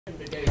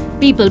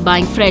People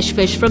buying fresh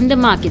fish from the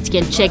markets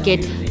can check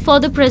it for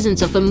the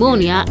presence of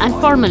ammonia and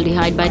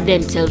formaldehyde by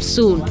themselves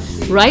soon,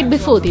 right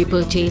before they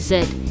purchase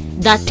it.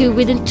 That too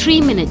within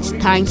 3 minutes,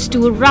 thanks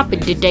to a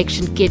rapid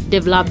detection kit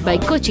developed by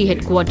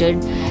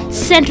Kochi-headquartered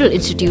Central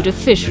Institute of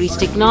Fisheries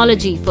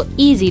Technology for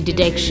easy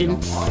detection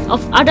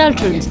of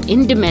adulterants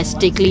in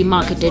domestically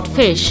marketed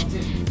fish.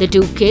 The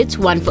two kits,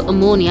 one for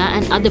ammonia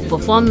and other for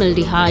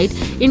formaldehyde,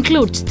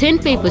 includes thin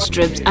paper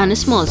strips and a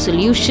small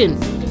solution.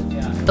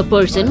 A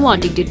person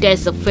wanting to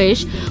test the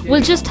fish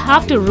will just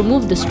have to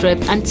remove the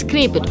strip and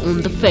scrape it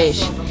on the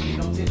fish.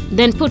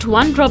 Then put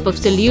 1 drop of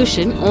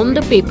solution on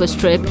the paper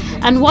strip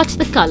and watch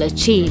the color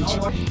change.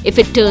 If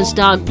it turns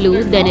dark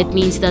blue, then it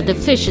means that the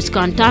fish is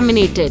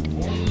contaminated.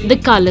 The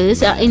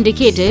colors are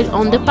indicated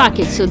on the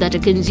package so that a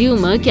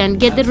consumer can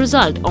get the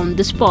result on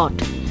the spot.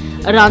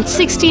 Around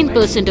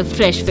 16% of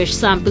fresh fish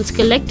samples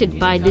collected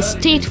by the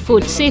State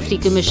Food Safety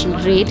Commission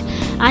rate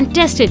and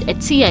tested at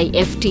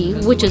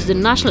CIFT, which is the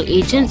National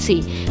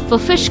Agency for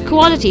Fish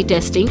Quality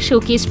Testing,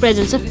 showcase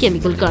presence of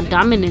chemical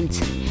contaminants.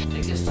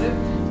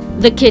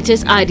 The kit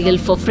is ideal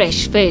for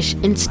fresh fish.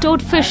 In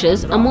stored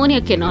fishes,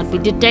 ammonia cannot be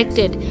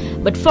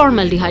detected, but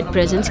formaldehyde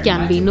presence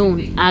can be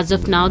known. As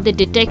of now, the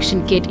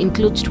detection kit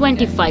includes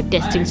 25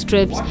 testing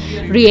strips,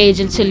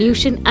 reagent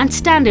solution and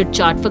standard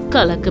chart for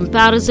color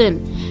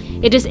comparison.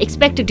 It is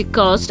expected to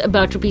cost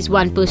about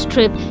 ₹1 per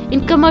strip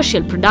in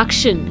commercial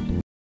production.